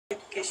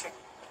education.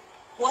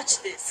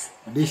 Watch this.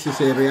 This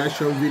is a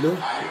reaction video.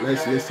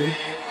 Let's listen.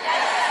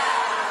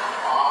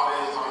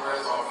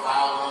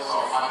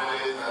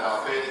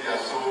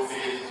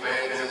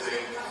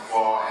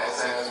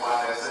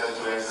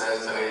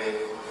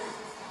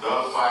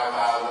 Those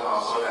 5,000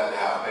 or so that they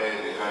have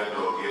paid, they're going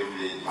to give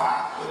it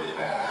back to the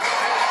parents.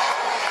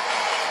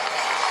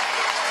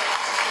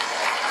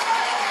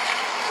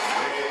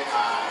 We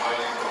are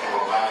going to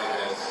provide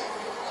this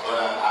so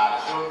that our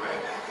children,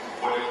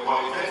 with the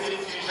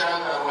qualitative teachers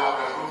that we have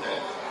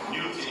recruited,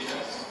 new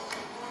teachers,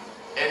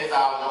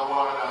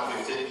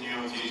 8,115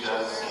 new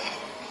teachers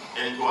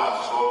into our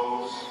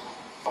schools,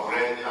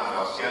 upgrading and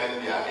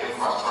upscaling their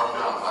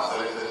infrastructure and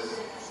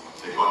facilities,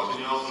 the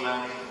continuous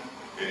learning,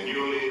 the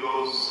new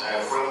legal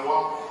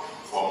framework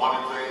for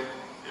monitoring,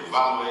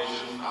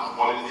 evaluation, and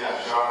quality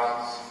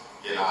assurance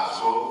in our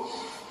schools.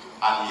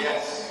 And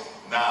yes,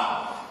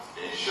 now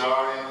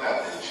ensuring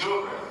that the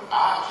children,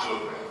 our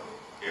children,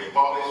 in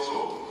public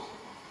schools,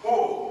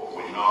 who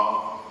we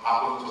know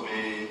happen to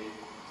be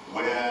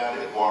where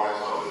the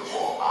poorest of the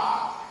poor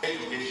are.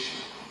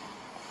 Education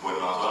will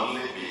not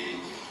only be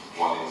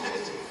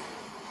qualitative,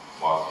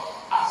 but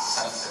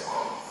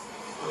accessible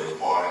to the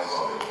poorest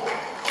of the poor.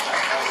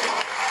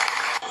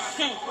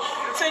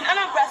 So in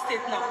Anambra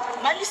State now,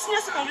 my senior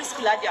secondary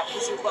school at the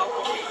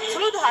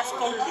Soludo has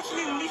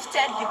completely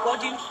lifted the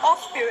burden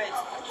off parents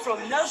from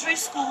nursery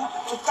school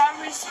to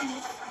primary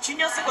school,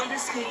 junior secondary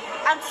school,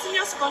 and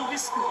senior secondary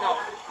school now.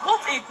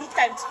 What a good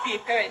time to be a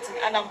parent in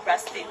Anambra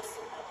State.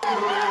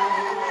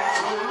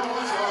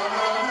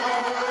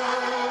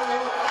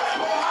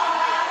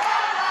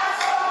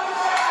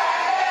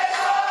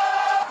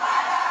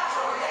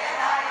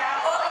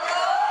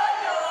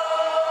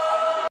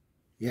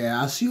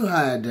 Yeah, as you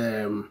heard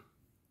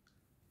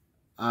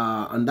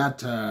on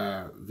that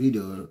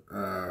video,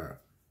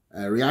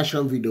 a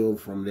reaction video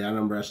from the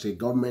Anambra State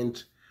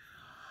government,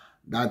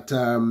 that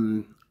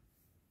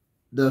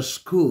the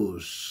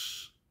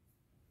schools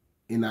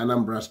in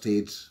Anambra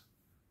State,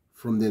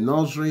 from the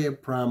nursery,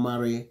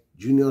 primary,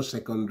 junior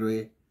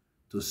secondary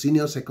to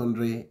senior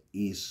secondary,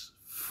 is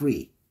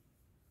free.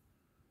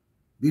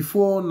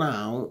 Before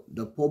now,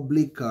 the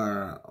public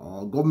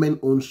or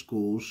government-owned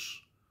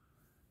schools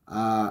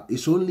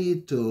it's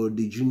only to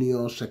the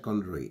junior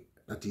secondary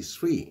that is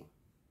free.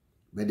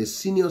 But the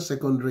senior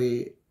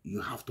secondary, you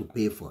have to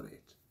pay for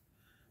it.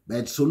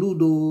 But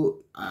Soludo,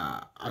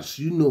 as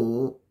you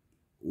know,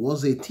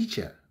 was a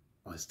teacher,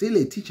 or still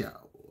a teacher,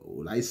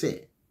 will I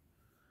say,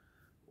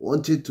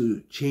 wanted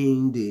to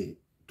change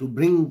to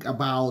bring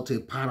about a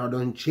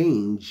paradigm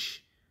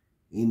change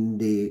in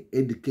the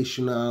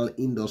educational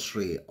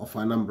industry of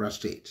Anambra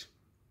State.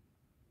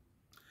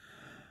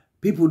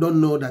 People don't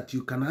know that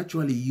you can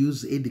actually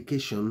use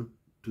education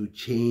to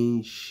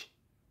change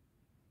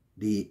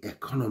the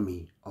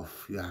economy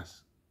of your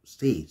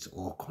state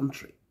or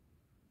country.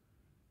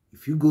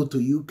 If you go to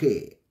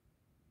UK,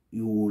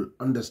 you will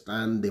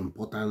understand the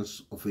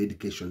importance of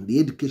education. The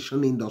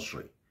education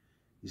industry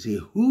is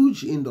a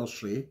huge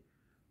industry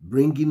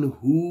bringing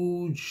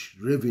huge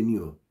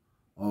revenue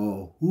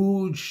or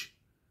huge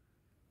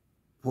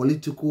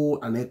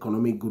political and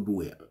economic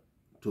goodwill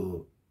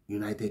to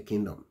United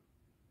Kingdom.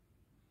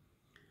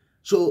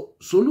 So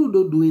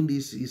Soludo doing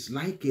this is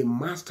like a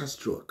master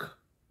stroke.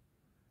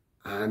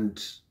 And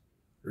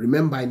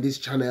remember, in this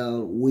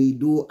channel, we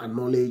do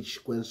acknowledge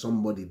when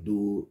somebody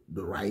do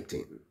the right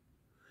thing.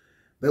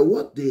 But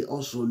what they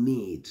also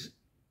need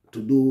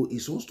to do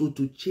is also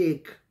to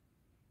check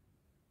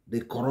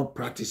the corrupt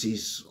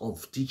practices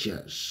of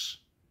teachers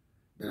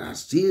that are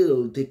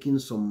still taking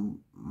some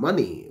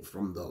money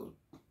from the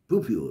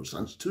pupils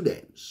and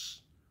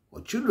students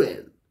or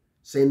children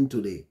sent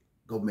to the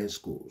government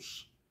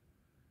schools.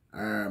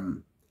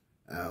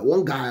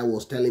 One guy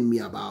was telling me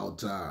about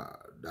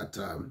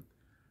that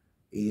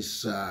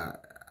his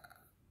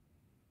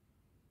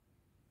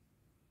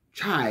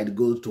child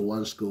goes to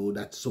one school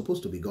that's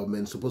supposed to be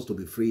government, supposed to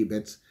be free,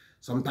 but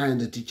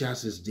sometimes the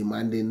teachers is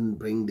demanding,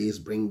 bring this,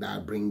 bring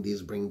that, bring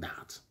this, bring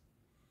that.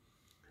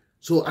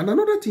 So, and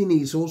another thing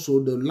is also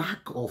the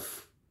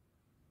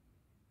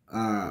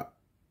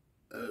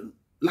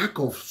lack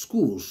of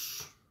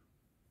schools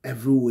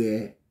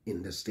everywhere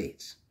in the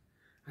state.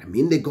 I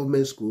mean the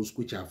government schools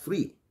which are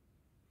free.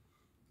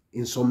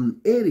 In some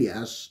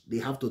areas, they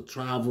have to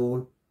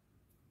travel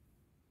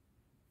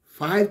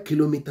 5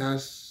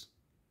 kilometers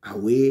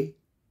away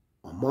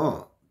or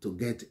more to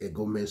get a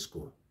government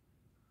school.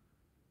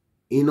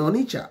 In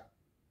Onitsha,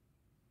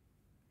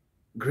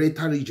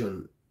 greater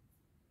region,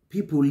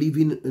 people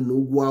living in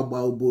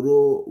Ugwaba,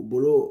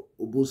 Uboro,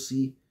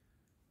 Obosi,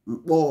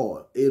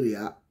 Mpo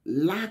area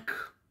lack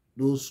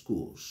those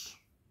schools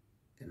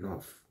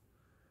enough.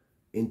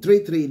 In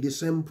 3-3, the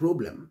same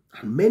problem,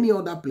 and many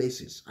other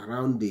places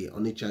around the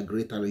Onitsha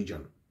greater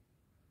region.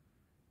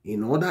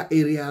 In other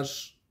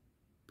areas,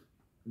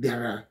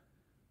 there are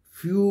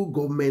few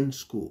government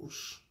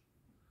schools.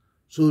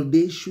 So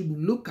they should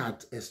look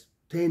at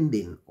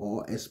extending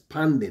or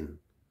expanding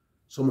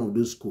some of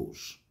those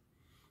schools.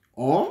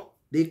 Or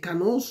they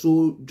can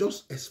also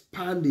just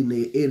expand in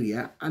the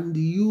area and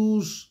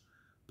use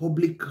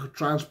public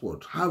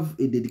transport, have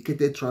a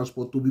dedicated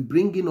transport to be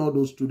bringing all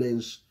those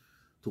students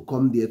to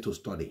come there to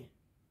study.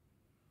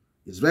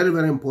 It's very,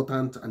 very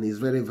important, and it's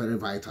very, very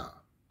vital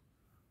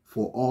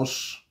for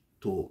us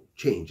to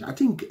change. I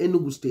think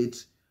Enugu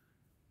State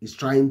is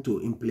trying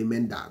to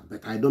implement that,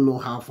 but I don't know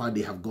how far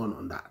they have gone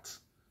on that.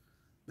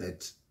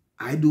 But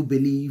I do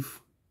believe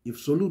if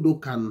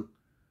Soludo can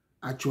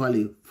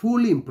actually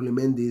fully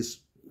implement this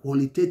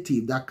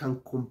qualitative that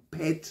can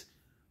compete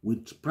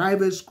with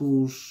private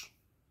schools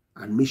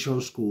and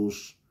mission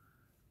schools,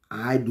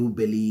 I do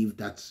believe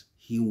that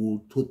he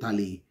will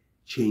totally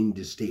change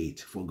the state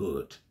for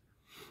good.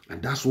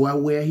 And that's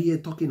what we're here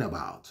talking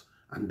about.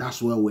 And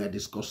that's what we're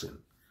discussing.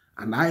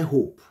 And I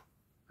hope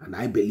and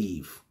I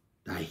believe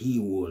that he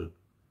will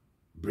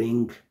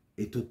bring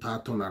a total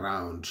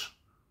turnaround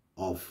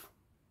of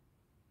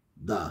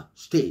the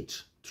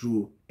state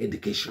through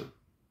education.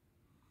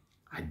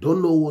 I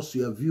don't know what's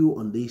your view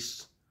on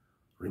this.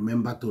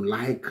 Remember to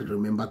like,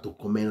 remember to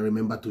comment,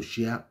 remember to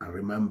share, and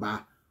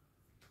remember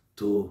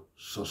to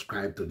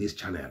subscribe to this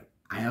channel.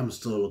 I am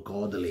still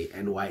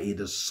Kodili-nye,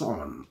 the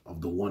son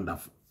of the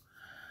wonderful.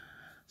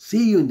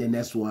 See you in the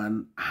next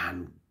one,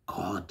 and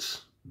God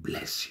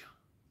bless you.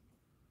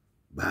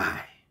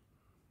 Bye.